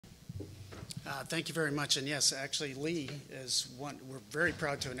Thank you very much. And yes, actually, Lee is one. We're very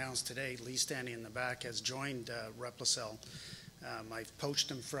proud to announce today. Lee, standing in the back, has joined RepliCel. I've poached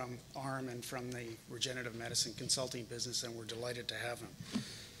him from ARM and from the regenerative medicine consulting business, and we're delighted to have him.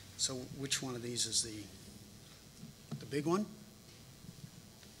 So, which one of these is the big one?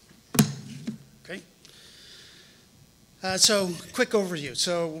 Okay. So, quick overview.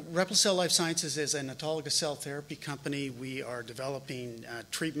 So, RepliCel Life Sciences is an autologous cell therapy company. We are developing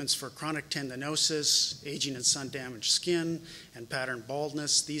treatments for chronic tendinosis, aging and sun-damaged skin, and pattern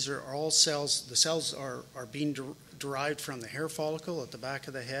baldness. These are all cells. The cells are being derived from the hair follicle at the back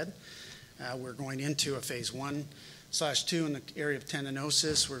of the head. We're going into a phase 1/2 in the area of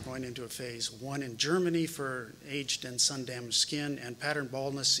tendinosis. We're going into a phase 1 in Germany for aged and sun-damaged skin, and pattern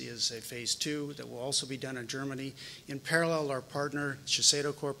baldness is a phase 2 that will also be done in Germany. In parallel, our partner,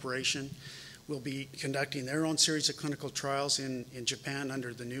 Shiseido Corporation, will be conducting their own series of clinical trials in Japan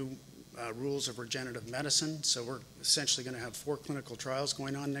under the new rules of regenerative medicine. So we're essentially going to have 4 clinical trials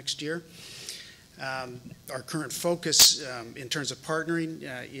going on next year. Our current focus in terms of partnering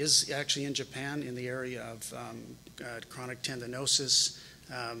is actually in Japan in the area of chronic tendinosis,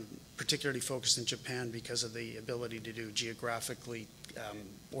 particularly focused in Japan because of the ability to do geographically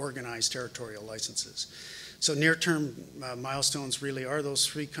organized territorial licenses. So near-term milestones really are those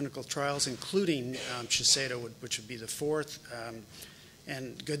 3 clinical trials, including Shiseido, which would be the 4th.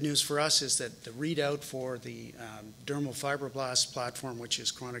 And good news for us is that the readout for the dermal fibroblast platform, which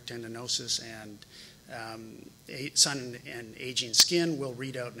is chronic tendinosis and sun and aging skin, will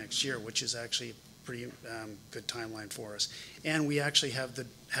read out next year, which is actually a pretty good timeline for us. And we actually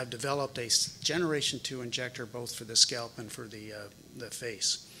have developed a Generation 2 injector both for the scalp and for the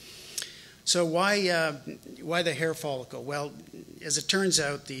face. So why the hair follicle? Well, as it turns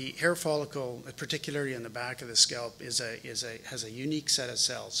out, the hair follicle, particularly in the back of the scalp, has a unique set of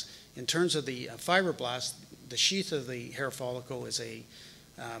cells. In terms of the fibroblast, the sheath of the hair follicle is a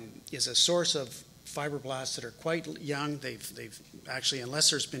source of fibroblasts that are quite young. They've actually, unless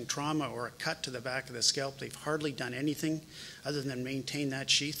there's been trauma or a cut to the back of the scalp, they've hardly done anything other than maintain that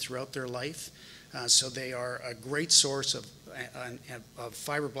sheath throughout their life. So they are a great source of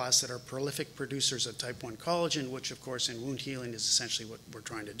fibroblasts that are prolific producers of type 1 collagen, which of course in wound healing is essentially what we're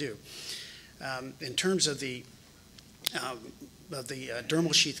trying to do. In terms of the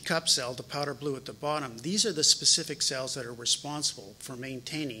dermal sheath cup cell, the powder blue at the bottom, these are the specific cells that are responsible for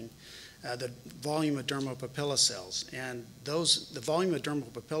maintaining the volume of dermal papilla cells. And the volume of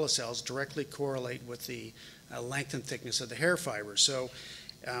dermal papilla cells directly correlate with the length and thickness of the hair fiber. So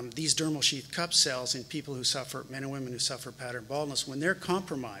these dermal sheath cup cells in people who suffer, men and women who suffer pattern baldness, when they're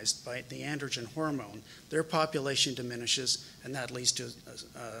compromised by the androgen hormone, their population diminishes, and that leads to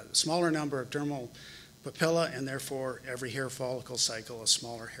a smaller number of dermal papilla, and therefore every hair follicle cycle a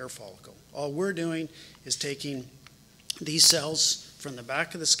smaller hair follicle. All we're doing is taking these cells from the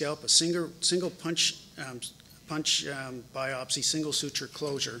back of the scalp, a single punch biopsy, single suture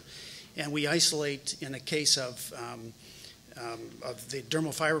closure, and we isolate, in the case of the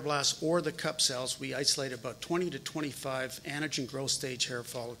dermal fibroblasts or the cup cells, we isolate about 20 to 25 antigen growth stage hair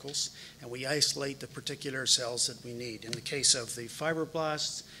follicles, and we isolate the particular cells that we need. In the case of the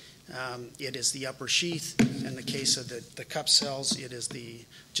fibroblasts, it is the upper sheath. In the case of the cup cells, it is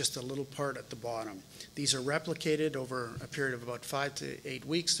just a little part at the bottom. These are replicated over a period of about 5 to 8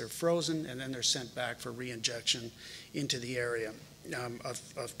 weeks. They're frozen, and then they're sent back for re-injection into the area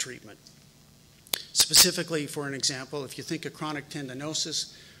of treatment. Specifically, for an example, if you think of chronic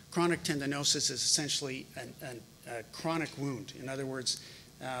tendinosis is essentially a chronic wound. In other words,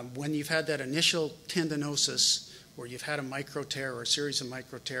 when you've had that initial tendinosis where you've had a micro tear or a series of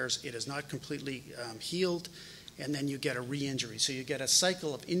micro tears, it is not completely healed, and then you get a re-injury. So you get a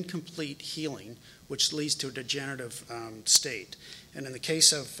cycle of incomplete healing, which leads to a degenerative state. And in the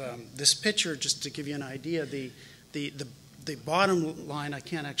case of this picture, just to give you an idea, the bottom line, I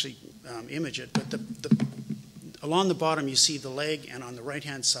can't actually image it, but along the bottom you see the leg, and on the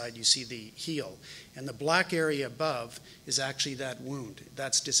right-hand side you see the heel. And the black area above is actually that wound.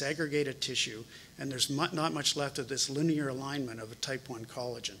 That's disaggregated tissue, and there's not much left of this linear alignment of a type 1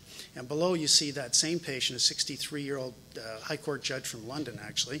 collagen. And below you see that same patient, a 63-year-old High Court judge from London,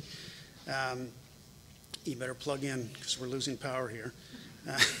 actually. You better plug in because we're losing power here.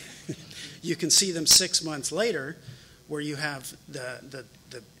 You can see them 6 months later, where you have the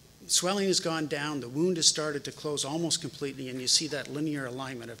swelling has gone down, the wound has started to close almost completely, and you see that linear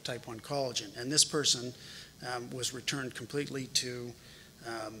alignment of type 1 collagen. And this person was returned completely to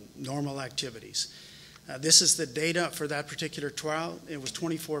normal activities. This is the data for that particular trial. It was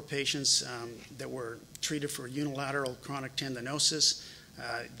 24 patients that were treated for unilateral chronic tendinosis.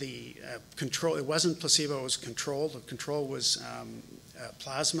 The control, it wasn't placebo, it was control. The control was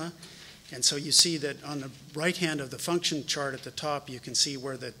plasma. And so you see that on the right hand of the function chart at the top, you can see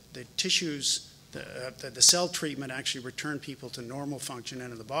where the tissues, the cell treatment actually returned people to normal function,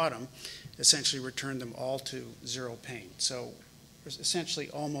 and at the bottom, essentially returned them all to zero pain. So there's essentially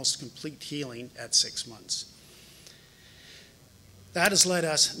almost complete healing at 6 months. That has led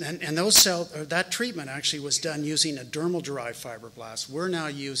us, and that treatment actually was done using a dermal-derived fibroblast. We're now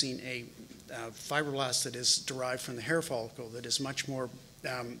using a fibroblast that is derived from the hair follicle that is much more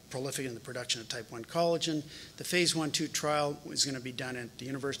prolific in the production of type 1 collagen. The phase 1/2 trial is going to be done at the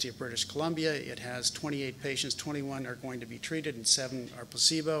University of British Columbia. It has 28 patients, 21 are going to be treated and 7 are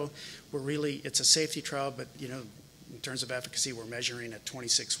placebo. It's a safety trial, but in terms of efficacy, we're measuring at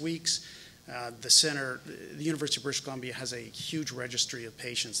 26 weeks. The University of British Columbia has a huge registry of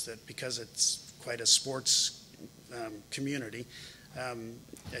patients that, because it's quite a sports community,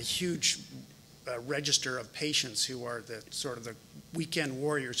 a huge register of patients who are the sort of the weekend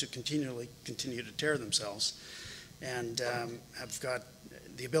warriors who continue to tear themselves, and have got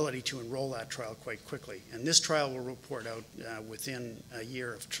the ability to enroll that trial quite quickly. And this trial will report out within a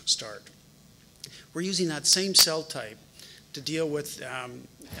year of start. We're using that same cell type to deal with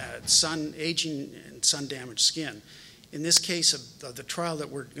aging and sun-damaged skin. In this case of the trial that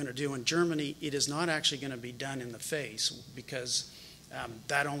we're going to do in Germany, it is not actually going to be done in the face, because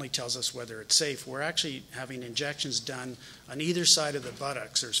that only tells us whether it's safe. We're actually having injections done on either side of the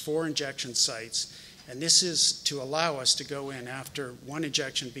buttocks. There's 4 injection sites, and this is to allow us to go in after one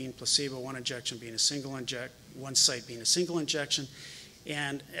injection being placebo, one injection being one site being a single injection,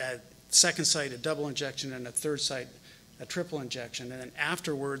 and a second site a double injection, and a third site a triple injection. And then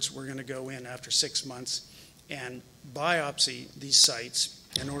afterwards, we're going to go in after 6 months and biopsy these sites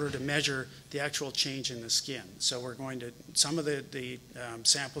in order to measure the actual change in the skin. So some of the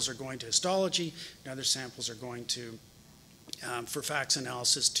samples are going to histology, and other samples are going to, for FACS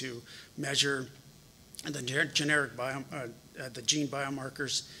analysis, to measure the the gene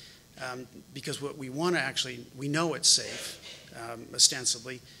biomarkers, because what we want to we know it's safe,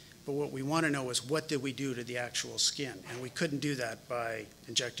 ostensibly, but what we want to know is what did we do to the actual skin, and we couldn't do that by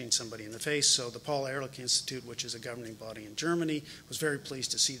injecting somebody in the face. So the Paul Ehrlich Institute, which is a governing body in Germany, was very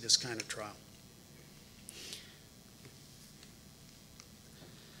pleased to see this kind of trial.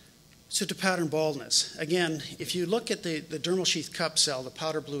 So to pattern baldness, again, if you look at the dermal sheath cup cell, the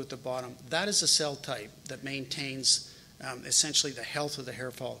powder blue at the bottom, that is a cell type that maintains essentially the health of the hair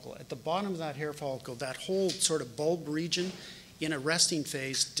follicle. At the bottom of that hair follicle, that whole sort of bulb region in a resting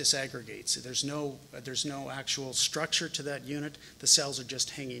phase disaggregates. There's no actual structure to that unit. The cells are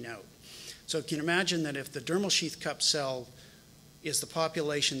just hanging out. So you can imagine that if the dermal sheath cup cell is the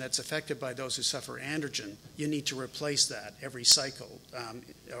population that's affected by those who suffer androgen, you need to replace that every cycle,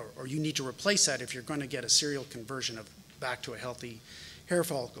 or you need to replace that if you're going to get a serial conversion back to a healthy hair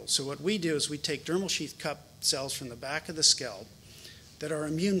follicle. So what we do is we take dermal sheath cup cells from the back of the scalp that are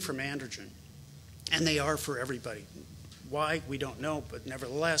immune from androgen, and they are for everybody. Why? We don't know, but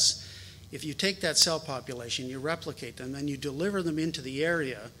nevertheless, if you take that cell population, you replicate them, then you deliver them into the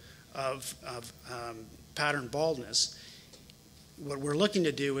area of pattern baldness, what we're looking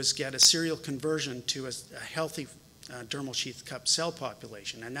to do is get a serial conversion to a healthy dermal sheath cup cell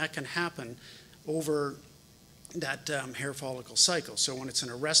population, and that can happen over that hair follicle cycle. So when it's in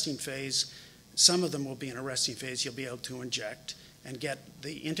a resting phase, some of them will be in a resting phase, you'll be able to inject and get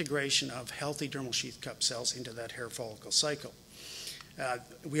the integration of healthy dermal sheath cup cells into that hair follicle cycle.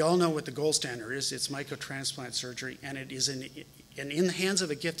 We all know what the gold standard is. It's microtransplant surgery, and it is in the hands of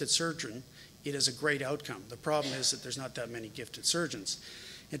a gifted surgeon, it is a great outcome. The problem is that there's not that many gifted surgeons.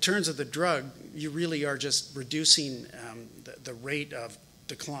 In terms of the drug, you really are just reducing the rate of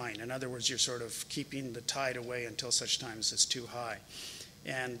decline. In other words, you're sort of keeping the tide away until such time as it's too high.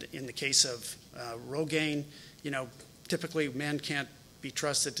 And in the case of Rogaine, typically men can't be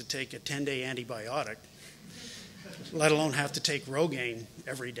trusted to take a 10-day antibiotic, let alone have to take Rogaine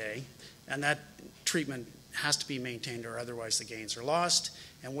every day. And that treatment has to be maintained, or otherwise the gains are lost.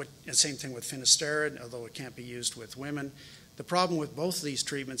 And same thing with finasteride, although it can't be used with women. The problem with both of these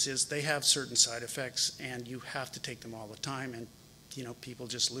treatments is they have certain side effects, and you have to take them all the time, and people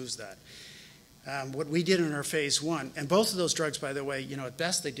just lose that. What we did in our phase 1, and both of those drugs, by the way, at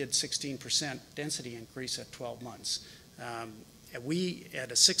best they did 16% density increase at 12 months. We,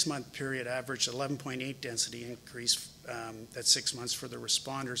 at a 6-month period, averaged 11.8 density increase at 6 months for the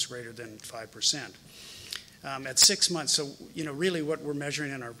responders greater than 5%. At 6 months, so really what we're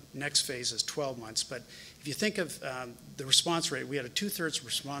measuring in our next phase is 12 months. But if you think of the response rate, we had a 2/3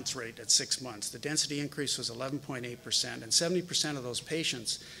 response rate at 6 months. The density increase was 11.8%, and 70% of those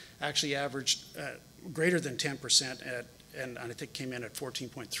patients actually averaged greater than 10%, and I think came in at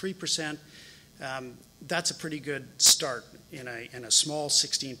 14.3%. That's a pretty good start in a small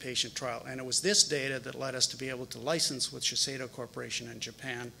 16-patient trial. And it was this data that led us to be able to license with Shiseido Corporation in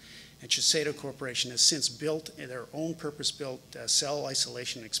Japan. And Shiseido Corporation has since built their own purpose-built cell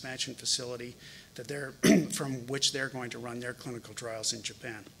isolation and expansion facility that from which they're going to run their clinical trials in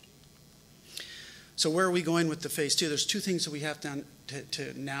Japan. So where are we going with the phase 2? There's two things that we have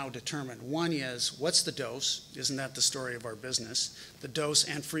to now determine. One is, what's the dose? Isn't that the story of our business? The dose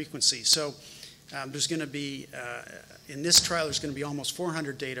and frequency. So there's going to be, in this trial, there's going to be almost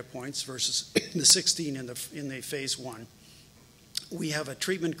 400 data points versus the 16 in the phase 1. We have a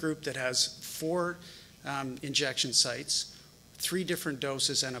treatment group that has 4 injection sites, 3 different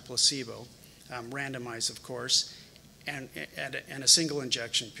doses and a placebo, randomized, of course, and a single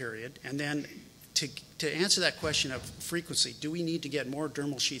injection period. And then to answer that question of frequency, do we need to get more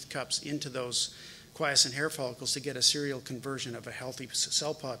dermal sheath cups into those quiescent hair follicles to get a serial conversion of a healthy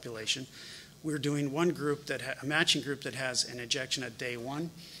cell population? We're doing one group, a matching group that has an injection at day 1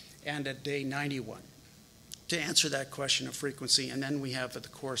 and at day 91 to answer that question of frequency, and then we have the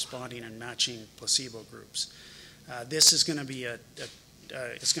corresponding and matching placebo groups. This is going to be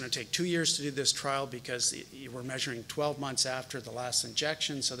it's going to take 2 years to do this trial because we're measuring 12 months after the last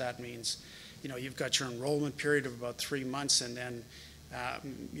injection, so that means you've got your enrollment period of about 3 months, and then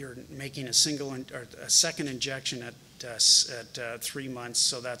you're making a second injection at 3 months,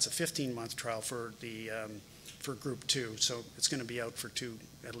 so that's a 15-month trial for group 2. So it's going to be out for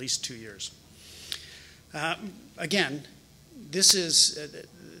at least 2 years. Again, this is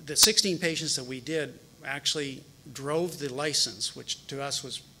the 16 patients that we did actually drove the license, which to us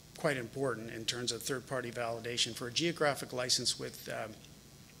was quite important in terms of third-party validation for a geographic license with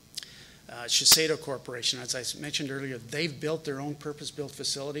Shiseido Corporation. As I mentioned earlier, they've built their own purpose-built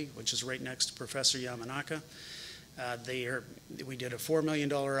facility, which is right next to Professor Yamanaka. We did a $4 million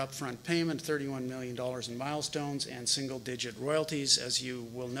upfront payment, $31 million in milestones, and single-digit royalties. As you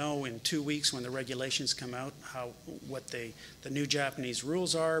will know in 2 weeks when the regulations come out, what the new Japanese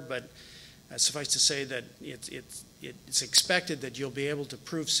rules are, but suffice to say that it's expected that you'll be able to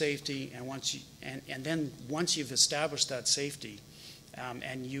prove safety, and then once you've established that safety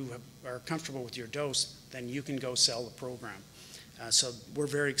and you are comfortable with your dose, then you can go sell the program. So we're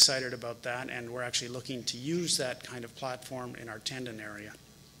very excited about that, and we're actually looking to use that kind of platform in our tendon area.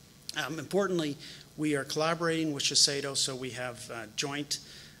 Importantly, we are collaborating with Shiseido, so we have joint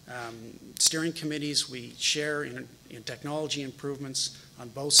steering committees. We share in technology improvements on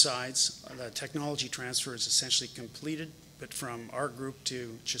both sides. The technology transfer is essentially completed, but from our group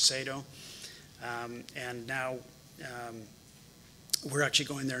to Shiseido. And now we're actually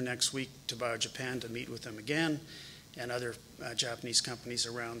going there next week to Japan to meet with them again, and other Japanese companies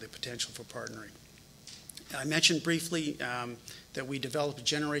around the potential for partnering. I mentioned briefly that we developed a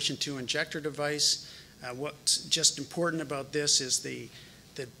Generation 2 injector device. What's just important about this is the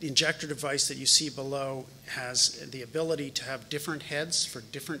injector device that you see below has the ability to have different heads for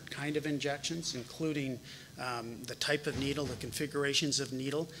different kind of injections, including the type of needle, the configurations of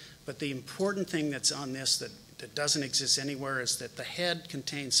needle. But the important thing that's on this that doesn't exist anywhere is that the head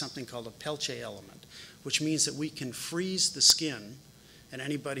contains something called a Peltier element, which means that we can freeze the skin, and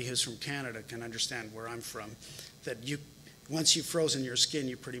anybody who's from Canada can understand where I'm from, that once you've frozen your skin,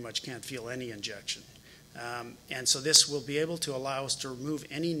 you pretty much can't feel any injection. And so this will be able to allow us to remove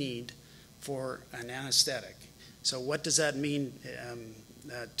any need for an anesthetic. So what does that mean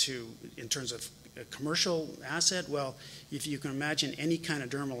in terms of a commercial asset? Well, if you can imagine any kind of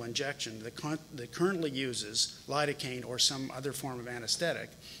dermal injection that currently uses lidocaine or some other form of anesthetic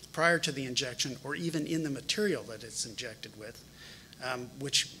prior to the injection, or even in the material that it's injected with,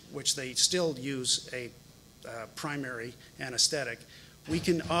 which they still use a primary anesthetic, we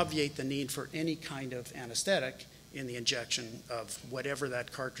can obviate the need for any kind of anesthetic in the injection of whatever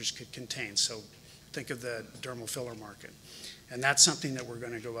that cartridge could contain. So think of the dermal filler market. And that's something that we're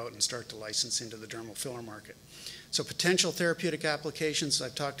going to go out and start to license into the dermal filler market. So potential therapeutic applications,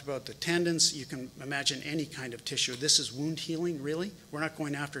 I've talked about the tendons. You can imagine any kind of tissue. This is wound healing, really. We're not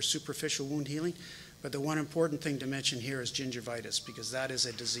going after superficial wound healing. But the one important thing to mention here is gingivitis, because that is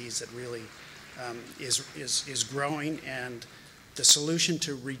a disease that really is growing. And the solution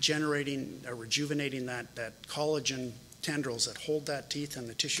to regenerating or rejuvenating that collagen tendrils that hold that teeth and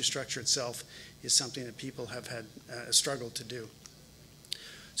the tissue structure itself is something that people have had a struggle to do.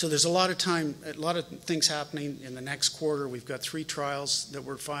 So there's a lot of time, a lot of things happening in the next quarter. We've got 3 trials that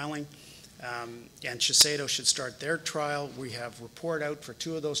we're filing, and Shiseido should start their trial. We have report out for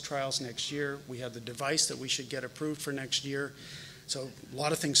 2 of those trials next year. We have the device that we should get approved for next year. So a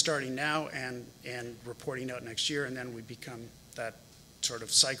lot of things starting now and reporting out next year, and then we become that sort of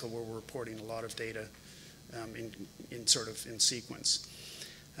cycle where we're reporting a lot of data in sequence.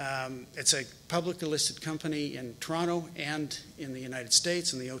 It's a publicly listed company in Toronto and in the United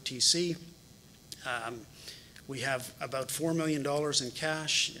States in the OTC. We have about $4 million in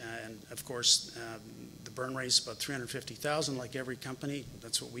cash, and of course, the burn rate is about $350,000. Like every company,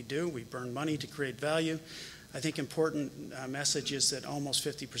 that's what we do. We burn money to create value. I think important message is that almost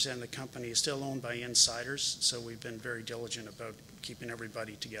 50% of the company is still owned by insiders, so we've been very diligent about keeping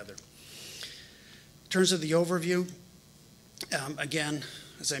everybody together. In terms of the overview, again,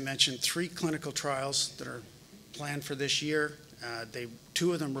 as I mentioned, 3 clinical trials that are planned for this year.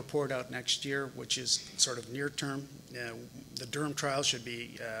 2 of them report out next year, which is sort of near term. The derm trial should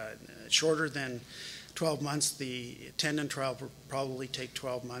be shorter than 12 months. The tendon trial will probably take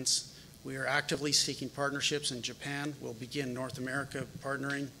 12 months. We are actively seeking partnerships in Japan. We'll begin North America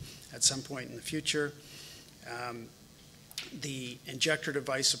partnering at some point in the future. The injector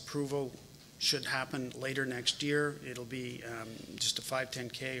device approval should happen later next year. It'll be just a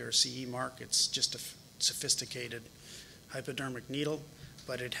 510K or CE mark. It's just a sophisticated hypodermic needle,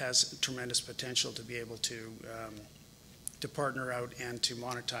 but it has tremendous potential to be able to partner out and to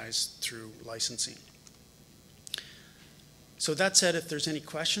monetize through licensing. So that said, if there's any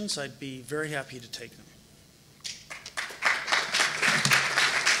questions, I'd be very happy to take them.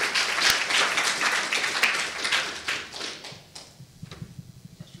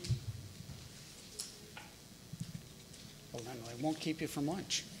 Well, then I won't keep you from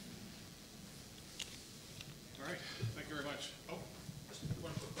lunch. All right. Thank you very much. Oh, just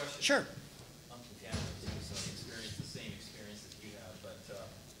one quick question. Sure. I'm from Canada, so I experience the same experience that you have, but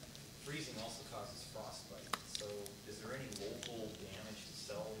freezing also causes frostbite. So is there any local damage to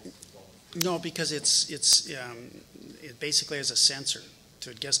cells? No, because it basically has a sensor.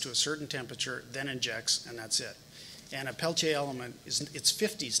 So it gets to a certain temperature, then injects, and that's it. And a Peltier element it's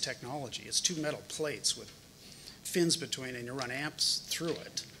 50s technology. It's 2 metal plates with fins between, and you run amps through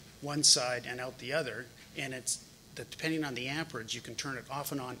it, one side and out the other, and depending on the amperage, you can turn it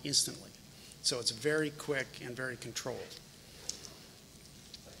off and on instantly. So it's very quick and very controlled.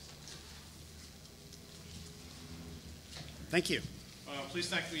 Thank you. Please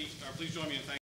join me in thanking